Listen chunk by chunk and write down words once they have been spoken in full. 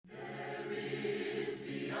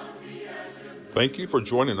Thank you for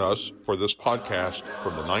joining us for this podcast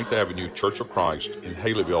from the Ninth Avenue Church of Christ in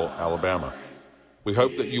Haleyville, Alabama. We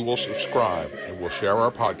hope that you will subscribe and will share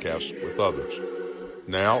our podcast with others.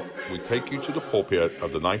 Now, we take you to the pulpit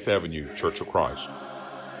of the Ninth Avenue Church of Christ.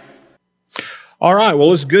 All right,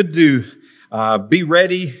 well, it's good to be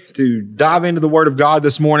ready to dive into the Word of God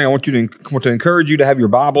this morning. I want to encourage you to have your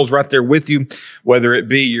Bibles right there with you, whether it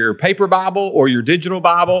be your paper Bible or your digital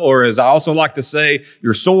Bible, or as I also like to say,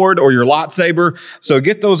 your sword or your lightsaber. So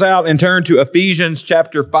get those out and turn to Ephesians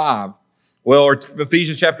chapter 5. Well, or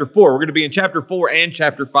Ephesians chapter 4. We're going to be in chapter 4 and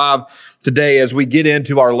chapter 5 today as we get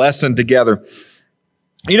into our lesson together.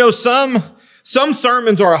 You know, some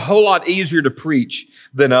sermons are a whole lot easier to preach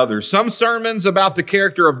than others. Some sermons about the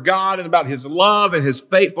character of God and about His love and His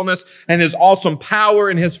faithfulness and His awesome power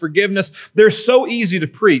and His forgiveness, they're so easy to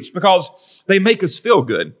preach because they make us feel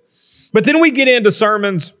good. But then we get into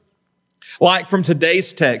sermons like from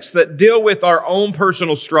today's text that deal with our own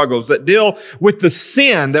personal struggles, that deal with the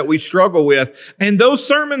sin that we struggle with. And those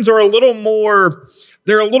sermons are a little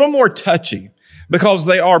more touchy because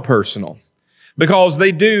they are personal, because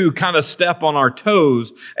they do kind of step on our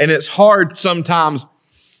toes, and it's hard sometimes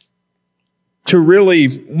to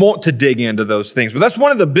really want to dig into those things. But that's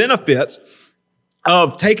one of the benefits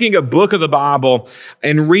of taking a book of the Bible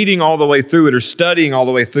and reading all the way through it or studying all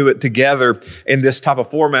the way through it together in this type of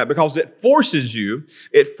format, because it forces you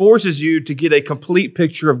to get a complete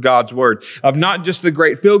picture of God's Word, of not just the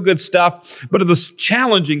great feel-good stuff, but of the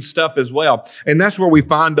challenging stuff as well. And that's where we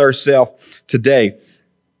find ourselves today.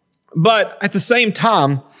 But at the same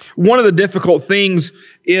time, one of the difficult things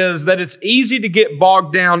is that it's easy to get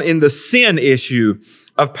bogged down in the sin issue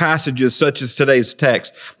of passages such as today's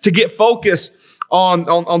text, to get focused on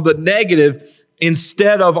the negative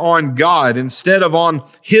instead of on God, instead of on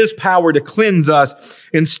His power to cleanse us,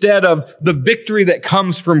 instead of the victory that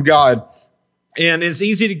comes from God. And it's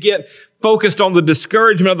easy to get focused on the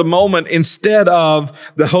discouragement of the moment instead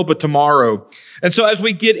of the hope of tomorrow. And so as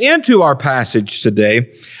we get into our passage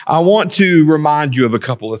today, I want to remind you of a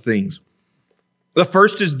couple of things. The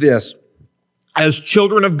first is this: as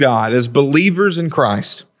children of God, as believers in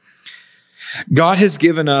Christ, God has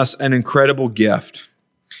given us an incredible gift.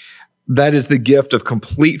 That is the gift of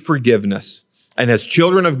complete forgiveness. And as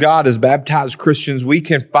children of God, as baptized Christians, we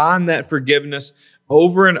can find that forgiveness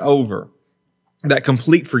over and over, that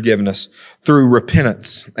complete forgiveness, through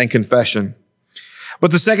repentance and confession.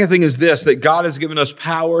 But the second thing is this, that God has given us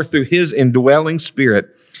power through His indwelling Spirit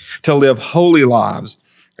to live holy lives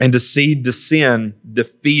and to see the sin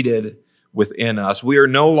defeated within us. We are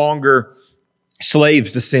no longer slaves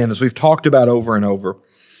to sin, as we've talked about over and over.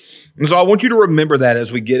 And so I want you to remember that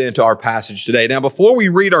as we get into our passage today. Now, before we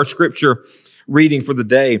read our scripture reading for the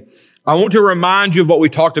day, I want to remind you of what we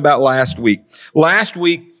talked about last week. Last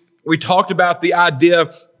week, we talked about the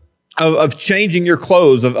idea of changing your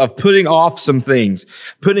clothes, of putting off some things,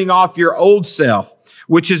 putting off your old self,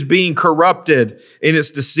 which is being corrupted in its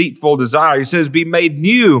deceitful desire. He says, be made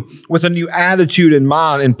new with a new attitude in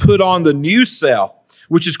mind and put on the new self,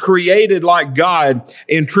 which is created like God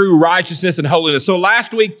in true righteousness and holiness. So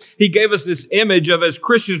last week, he gave us this image of, as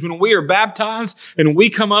Christians, when we are baptized and we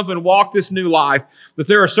come up and walk this new life, that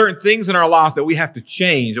there are certain things in our life that we have to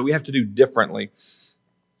change, that we have to do differently.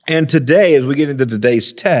 And today, as we get into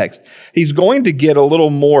today's text, he's going to get a little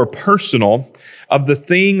more personal of the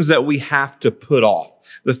things that we have to put off,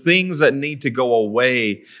 the things that need to go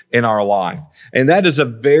away in our life. And that is a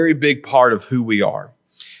very big part of who we are.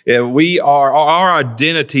 Our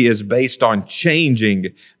identity is based on changing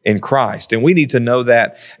in Christ. And we need to know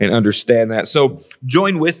that and understand that. So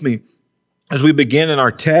join with me as we begin in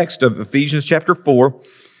our text of Ephesians chapter 4,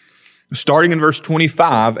 starting in verse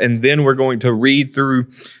 25, and then we're going to read through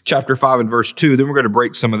chapter 5 and verse 2. Then we're going to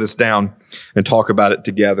break some of this down and talk about it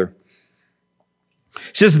together.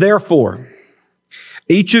 It says, therefore,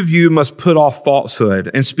 each of you must put off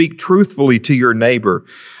falsehood and speak truthfully to your neighbor,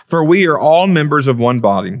 for we are all members of one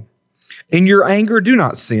body. In your anger, do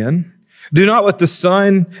not sin. Do not let the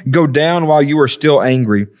sun go down while you are still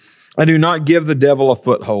angry, and do not give the devil a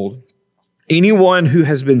foothold. Anyone who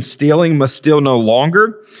has been stealing must steal no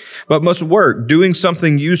longer, but must work, doing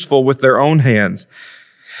something useful with their own hands,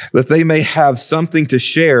 that they may have something to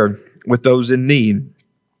share with those in need.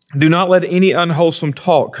 Do not let any unwholesome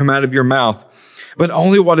talk come out of your mouth, but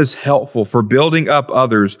only what is helpful for building up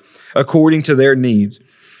others according to their needs,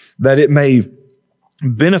 that it may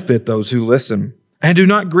benefit those who listen. And do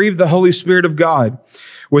not grieve the Holy Spirit of God,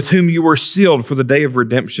 with whom you were sealed for the day of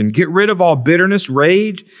redemption. Get rid of all bitterness,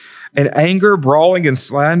 rage, and anger, brawling, and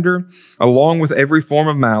slander, along with every form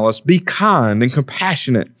of malice. Be kind and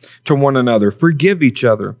compassionate to one another. Forgive each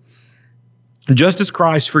other, Just as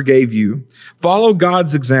Christ forgave you, follow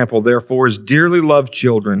God's example, therefore, as dearly loved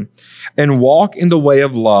children, and walk in the way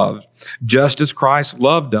of love, just as Christ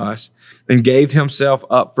loved us and gave himself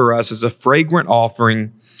up for us as a fragrant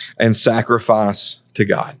offering and sacrifice to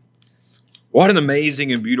God. What an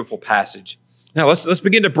amazing and beautiful passage. Now, let's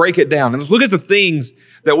begin to break it down, and let's look at the things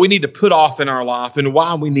that we need to put off in our life and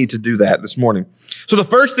why we need to do that this morning. So the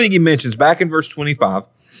first thing he mentions back in verse 25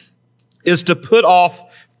 is to put off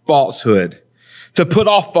falsehood. To put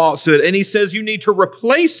off falsehood. And he says you need to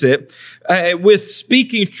replace it with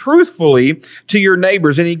speaking truthfully to your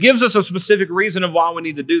neighbors. And he gives us a specific reason of why we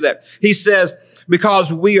need to do that. He says,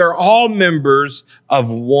 because we are all members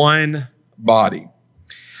of one body.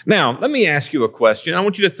 Now, let me ask you a question. I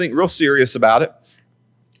want you to think real serious about it.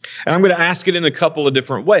 And I'm going to ask it in a couple of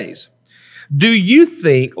different ways. Do you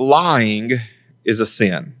think lying is a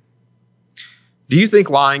sin? Do you think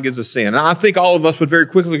lying is a sin? And I think all of us would very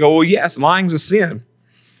quickly go, well, yes, lying's a sin.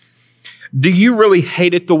 Do you really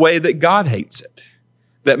hate it the way that God hates it?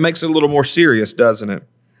 That makes it a little more serious, doesn't it?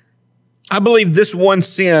 I believe this one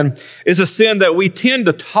sin is a sin that we tend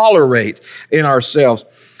to tolerate in ourselves.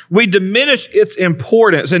 We diminish its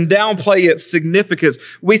importance and downplay its significance.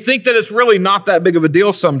 We think that it's really not that big of a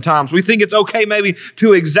deal sometimes. We think it's okay maybe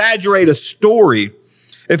to exaggerate a story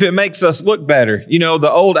if it makes us look better. You know,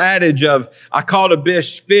 the old adage of, I caught a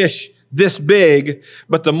fish this big,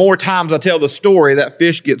 but the more times I tell the story, that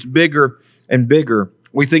fish gets bigger and bigger.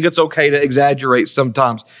 We think it's okay to exaggerate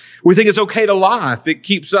sometimes. We think it's okay to lie if it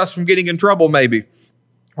keeps us from getting in trouble maybe.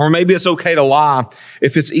 Or maybe it's okay to lie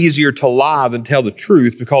if it's easier to lie than tell the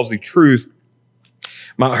truth because the truth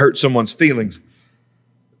might hurt someone's feelings.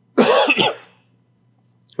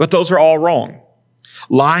 But those are all wrong.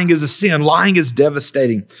 Lying is a sin. Lying is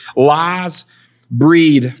devastating. Lies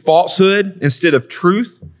breed falsehood instead of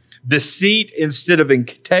truth, deceit instead of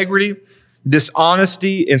integrity,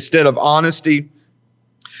 dishonesty instead of honesty.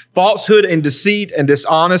 Falsehood and deceit and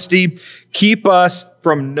dishonesty keep us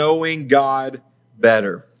from knowing God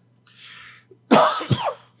better.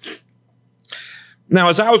 Now,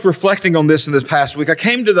 as I was reflecting on this in this past week, I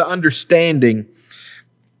came to the understanding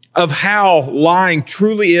of how lying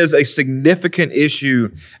truly is a significant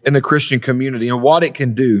issue in the Christian community and what it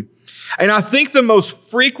can do. And I think the most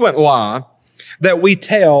frequent lie that we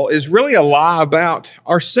tell is really a lie about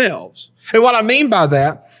ourselves. And what I mean by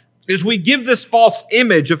that is we give this false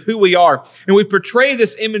image of who we are, and we portray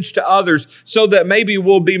this image to others so that maybe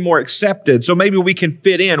we'll be more accepted, so maybe we can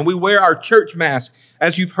fit in. We wear our church mask,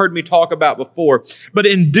 as you've heard me talk about before. But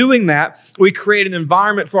in doing that, we create an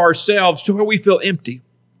environment for ourselves to where we feel empty.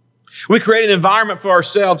 We create an environment for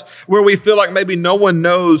ourselves where we feel like maybe no one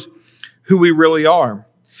knows who we really are.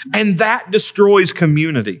 And that destroys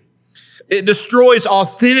community. It destroys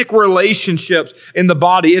authentic relationships in the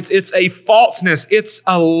body. It's a falseness. It's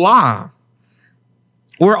a lie.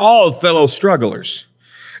 We're all fellow strugglers.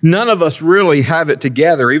 None of us really have it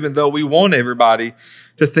together, even though we want everybody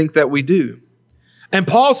to think that we do. And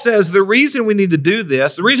Paul says the reason we need to do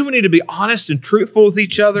this, the reason we need to be honest and truthful with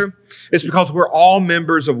each other is because we're all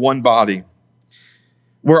members of one body.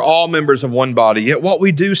 We're all members of one body. Yet what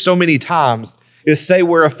we do so many times is say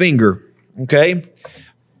we're a finger, okay?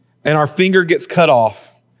 And our finger gets cut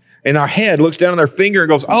off. And our head looks down on their finger and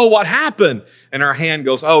goes, oh, what happened? And our hand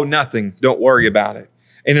goes, oh, nothing. Don't worry about it.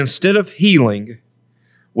 And instead of healing,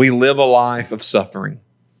 we live a life of suffering.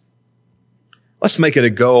 Let's make it a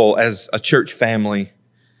goal as a church family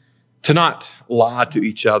to not lie to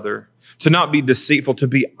each other, to not be deceitful, to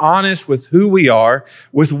be honest with who we are,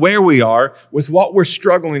 with where we are, with what we're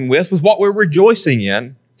struggling with what we're rejoicing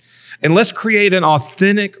in. And let's create an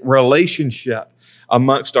authentic relationship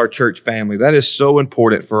amongst our church family. That is so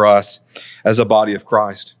important for us as a body of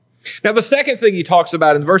Christ. Now, the second thing he talks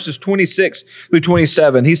about in verses 26 through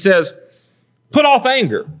 27, he says, put off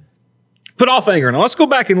anger. Put off anger. Now, let's go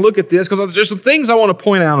back and look at this because there's some things I want to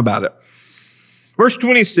point out about it. Verse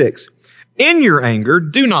 26, in your anger,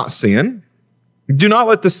 do not sin. Do not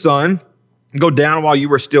let the sun go down while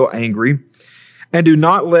you are still angry. And do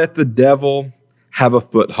not let the devil have a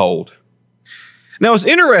foothold. Now, it's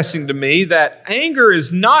interesting to me that anger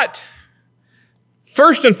is not,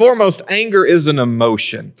 first and foremost, anger is an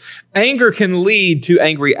emotion. Anger can lead to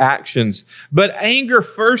angry actions, but anger,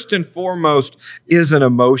 first and foremost, is an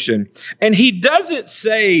emotion. And he doesn't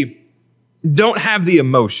say, don't have the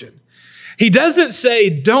emotion. He doesn't say,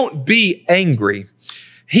 don't be angry.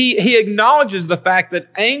 He acknowledges the fact that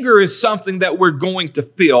anger is something that we're going to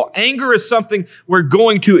feel. Anger is something we're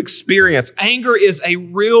going to experience. Anger is a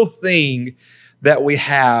real thing that we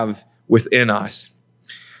have within us.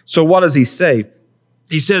 So what does he say?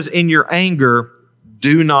 He says, in your anger,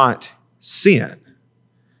 do not sin.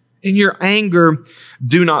 In your anger,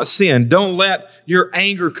 do not sin. Don't let your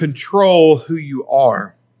anger control who you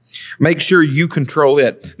are. Make sure you control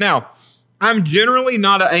it. Now, I'm generally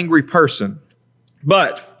not an angry person,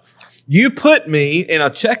 but you put me in a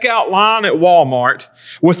checkout line at Walmart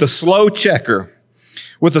with a slow checker,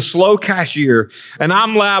 with a slow cashier, and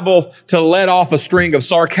I'm liable to let off a string of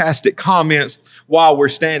sarcastic comments while we're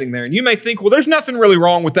standing there. And you may think, well, there's nothing really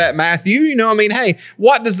wrong with that, Matthew. Hey,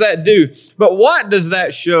 what does that do? But what does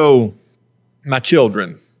that show my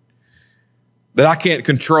children? That I can't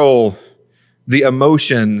control the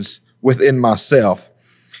emotions within myself.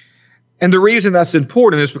 And the reason that's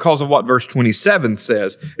important is because of what verse 27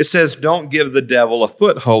 says. It says, don't give the devil a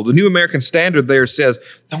foothold. The New American Standard there says,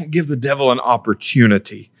 don't give the devil an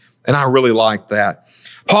opportunity. And I really like that.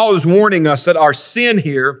 Paul is warning us that our sin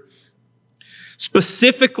here,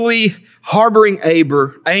 specifically harboring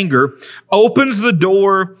anger, opens the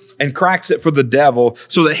door and cracks it for the devil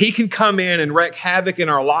so that he can come in and wreak havoc in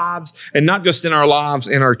our lives, and not just in our lives,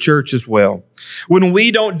 in our church as well. When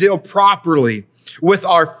we don't deal properly with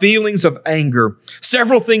our feelings of anger,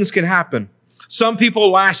 several things can happen. Some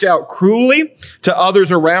people lash out cruelly to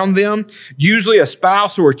others around them, usually a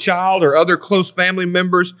spouse or a child or other close family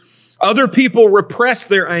members. Other people repress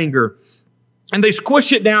their anger and they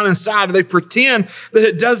squish it down inside and they pretend that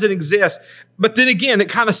it doesn't exist. But then again, it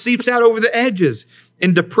kind of seeps out over the edges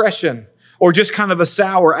in depression or just kind of a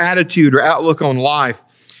sour attitude or outlook on life.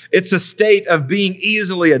 It's a state of being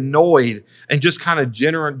easily annoyed and just kind of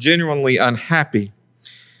genuinely unhappy.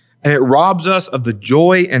 And it robs us of the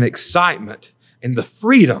joy and excitement and the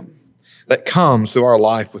freedom that comes through our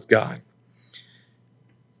life with God.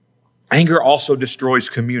 Anger also destroys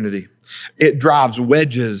community. It drives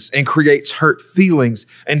wedges and creates hurt feelings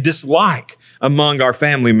and dislike among our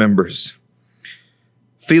family members.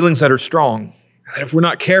 Feelings that are strong, that if we're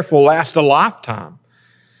not careful, last a lifetime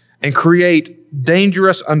and create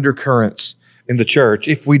dangerous undercurrents in the church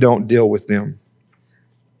if we don't deal with them.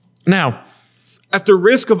 Now, at the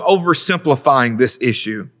risk of oversimplifying this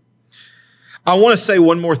issue, I want to say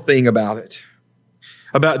one more thing about it,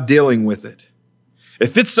 about dealing with it.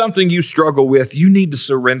 If it's something you struggle with, you need to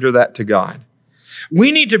surrender that to God.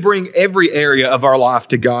 We need to bring every area of our life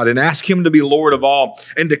to God and ask Him to be Lord of all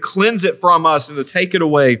and to cleanse it from us and to take it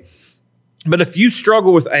away. But if you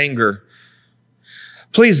struggle with anger,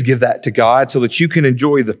 please give that to God so that you can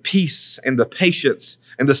enjoy the peace and the patience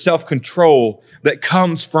and the self-control that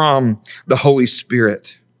comes from the Holy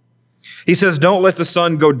Spirit. He says, don't let the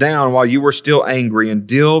sun go down while you are still angry, and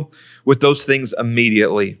deal with those things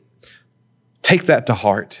immediately. Take that to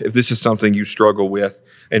heart if this is something you struggle with,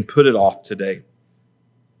 and put it off today.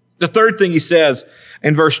 The third thing he says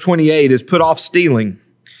in verse 28 is put off stealing.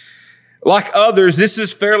 Like others, this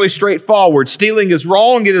is fairly straightforward. Stealing is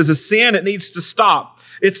wrong. It is a sin. It needs to stop.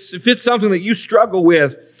 If it's something that you struggle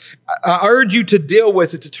with, I urge you to deal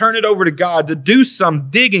with it, to turn it over to God, to do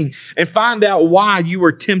some digging and find out why you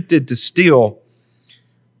were tempted to steal.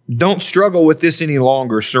 Don't struggle with this any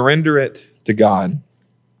longer. Surrender it to God.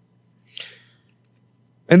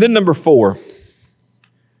 And then number four,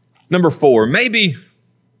 maybe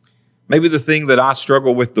the thing that I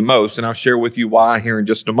struggle with the most, and I'll share with you why here in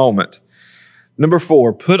just a moment. Number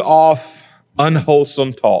 4, put off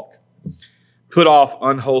unwholesome talk. Put off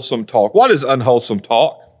unwholesome talk. What is unwholesome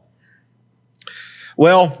talk?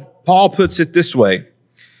 Well, Paul puts it this way.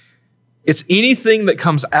 It's anything that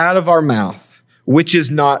comes out of our mouth which is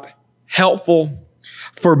not helpful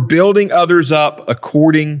for building others up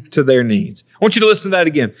according to their needs. I want you to listen to that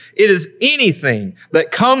again. It is anything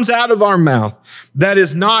that comes out of our mouth that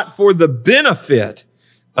is not for the benefit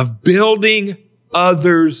of building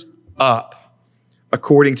others up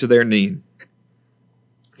according to their need.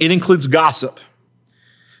 It includes gossip,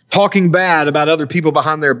 talking bad about other people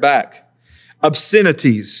behind their back,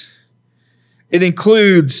 obscenities. It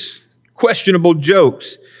includes questionable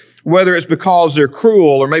jokes, whether it's because they're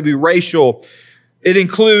cruel or maybe racial. It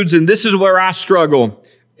includes, and this is where I struggle,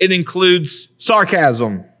 it includes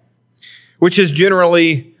sarcasm, which is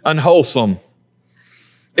generally unwholesome.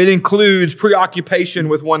 It includes preoccupation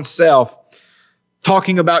with oneself,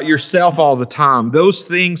 talking about yourself all the time. Those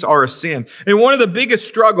things are a sin. And one of the biggest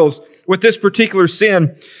struggles with this particular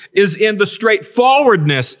sin is in the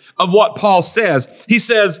straightforwardness of what Paul says. He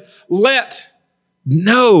says, let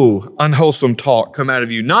no unwholesome talk come out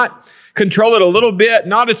of you. Not control it a little bit,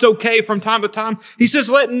 not it's okay from time to time. He says,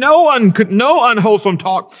 let no unwholesome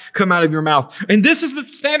talk come out of your mouth. And this is the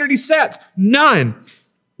standard he sets. None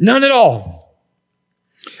at all.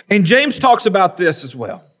 And James talks about this as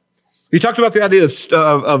well. He talks about the idea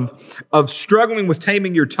of struggling with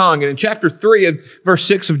taming your tongue. And in chapter 3 of verse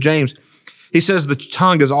 6 of James, he says the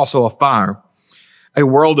tongue is also a fire, a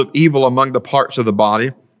world of evil among the parts of the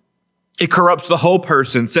body. It corrupts the whole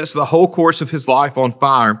person, sets the whole course of his life on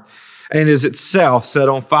fire, and is itself set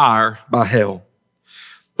on fire by hell.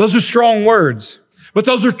 Those are strong words, but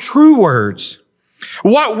those are true words.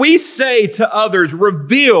 What we say to others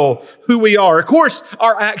reveal who we are. Of course,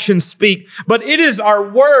 our actions speak, but it is our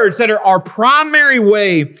words that are our primary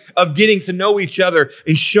way of getting to know each other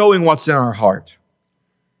and showing what's in our heart.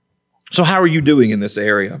 So how are you doing in this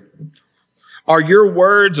area? Are your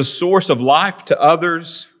words a source of life to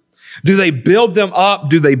others? Do they build them up?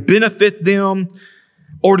 Do they benefit them?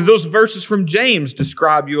 Or do those verses from James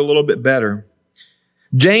describe you a little bit better?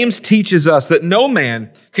 James teaches us that no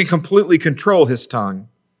man can completely control his tongue.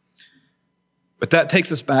 But that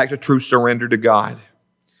takes us back to true surrender to God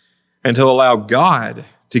and to allow God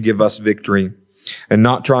to give us victory and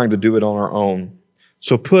not trying to do it on our own.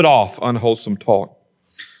 So put off unwholesome talk.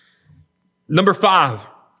 Number 5,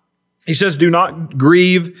 he says, do not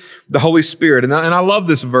grieve the Holy Spirit. And I love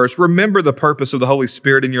this verse. Remember the purpose of the Holy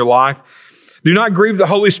Spirit in your life. Do not grieve the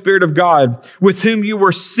Holy Spirit of God, with whom you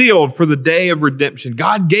were sealed for the day of redemption.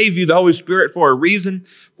 God gave you the Holy Spirit for a reason,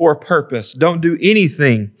 for a purpose. Don't do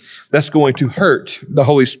anything that's going to hurt the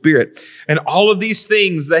Holy Spirit. And all of these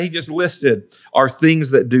things that he just listed are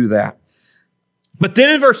things that do that. But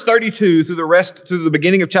then in verse 32 through the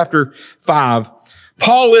beginning of chapter 5,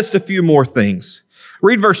 Paul lists a few more things.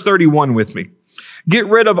 Read verse 31 with me. Get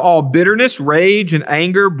rid of all bitterness, rage, and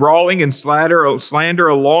anger, brawling, and slander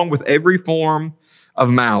along with every form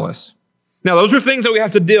of malice. Now, those are things that we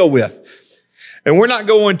have to deal with. And we're not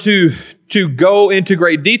going to go into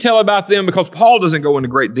great detail about them because Paul doesn't go into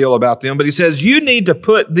great deal about them, but he says you need to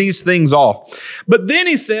put these things off. But then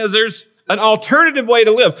he says there's an alternative way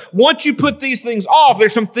to live. Once you put these things off,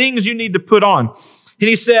 there's some things you need to put on. And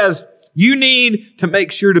he says you need to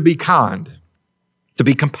make sure to be kind, to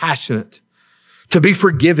be compassionate, to be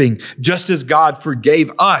forgiving, just as God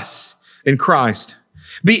forgave us in Christ.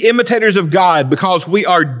 Be imitators of God because we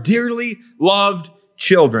are dearly loved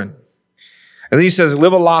children. And then he says,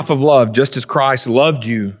 live a life of love just as Christ loved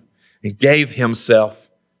you and gave himself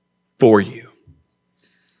for you.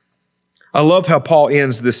 I love how Paul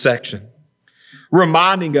ends this section,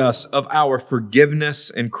 reminding us of our forgiveness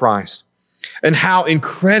in Christ and how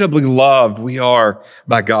incredibly loved we are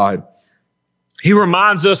by God. He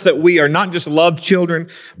reminds us that we are not just loved children,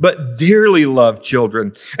 but dearly loved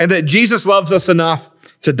children, and that Jesus loves us enough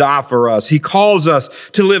to die for us. He calls us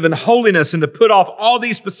to live in holiness and to put off all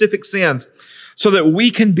these specific sins so that we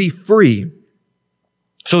can be free,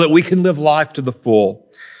 so that we can live life to the full.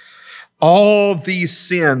 All these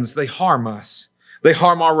sins, they harm us. They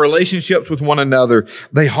harm our relationships with one another.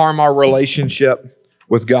 They harm our relationship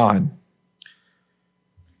with God.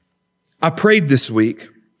 I prayed this week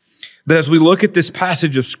that as we look at this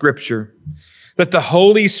passage of Scripture, that the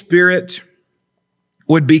Holy Spirit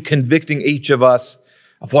would be convicting each of us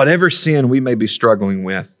of whatever sin we may be struggling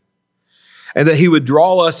with, and that he would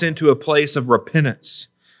draw us into a place of repentance,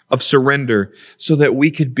 of surrender, so that we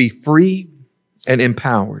could be free and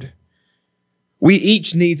empowered. We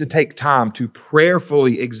each need to take time to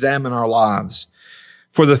prayerfully examine our lives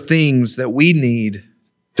for the things that we need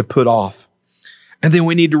to put off, and then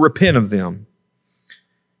we need to repent of them.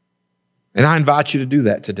 And I invite you to do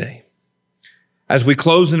that today. As we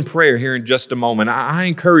close in prayer here in just a moment, I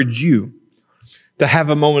encourage you to have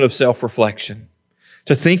a moment of self-reflection,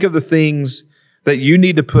 to think of the things that you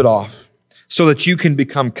need to put off so that you can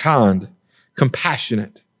become kind,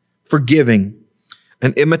 compassionate, forgiving,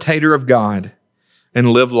 an imitator of God,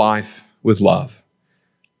 and live life with love.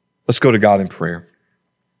 Let's go to God in prayer.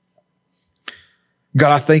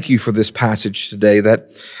 God, I thank you for this passage today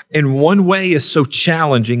that in one way is so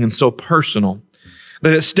challenging and so personal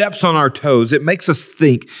that it steps on our toes. It makes us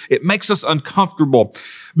think. It makes us uncomfortable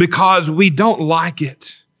because we don't like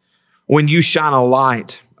it when you shine a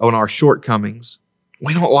light on our shortcomings.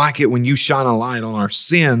 We don't like it when you shine a light on our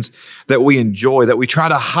sins that we enjoy, that we try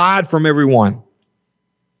to hide from everyone,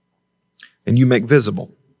 and you make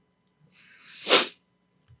visible.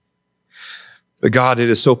 But God, it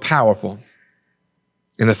is so powerful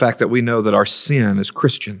in the fact that we know that our sin as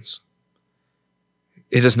Christians,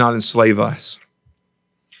 it does not enslave us,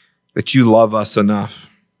 that you love us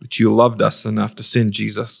enough, that you loved us enough to send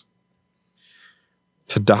Jesus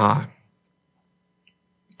to die,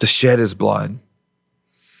 to shed his blood,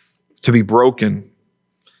 to be broken,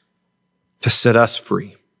 to set us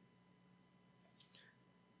free.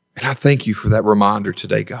 And I thank you for that reminder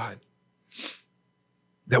today, God,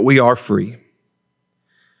 that we are free,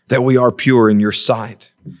 that we are pure in your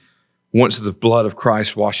sight once the blood of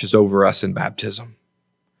Christ washes over us in baptism.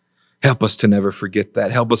 Help us to never forget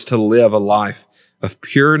that. Help us to live a life of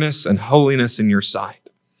pureness and holiness in your sight.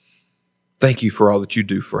 Thank you for all that you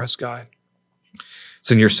do for us, God.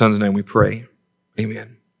 It's in your Son's name we pray.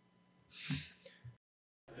 Amen.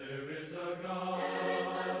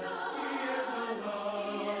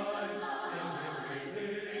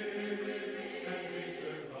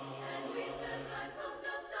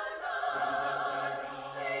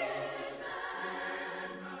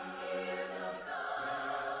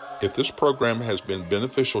 If this program has been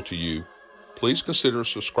beneficial to you, please consider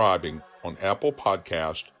subscribing on Apple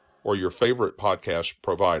Podcast or your favorite podcast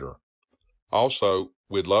provider. Also,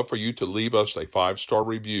 we'd love for you to leave us a 5-star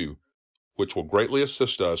review, which will greatly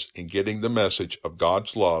assist us in getting the message of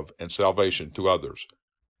God's love and salvation to others.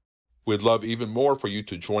 We'd love even more for you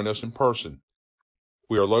to join us in person.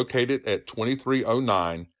 We are located at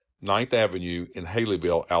 2309 9th Avenue in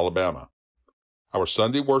Haleyville, Alabama. Our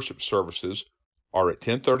Sunday worship services are at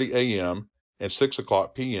 10:30 a.m. and 6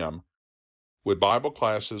 o'clock p.m., with Bible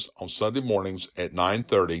classes on Sunday mornings at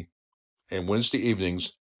 9:30 and Wednesday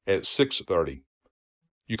evenings at 6:30.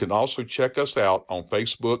 You can also check us out on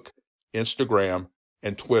Facebook, Instagram,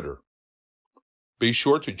 and Twitter. Be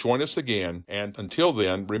sure to join us again, and until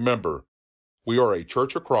then, remember, we are a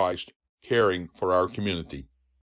Church of Christ caring for our community.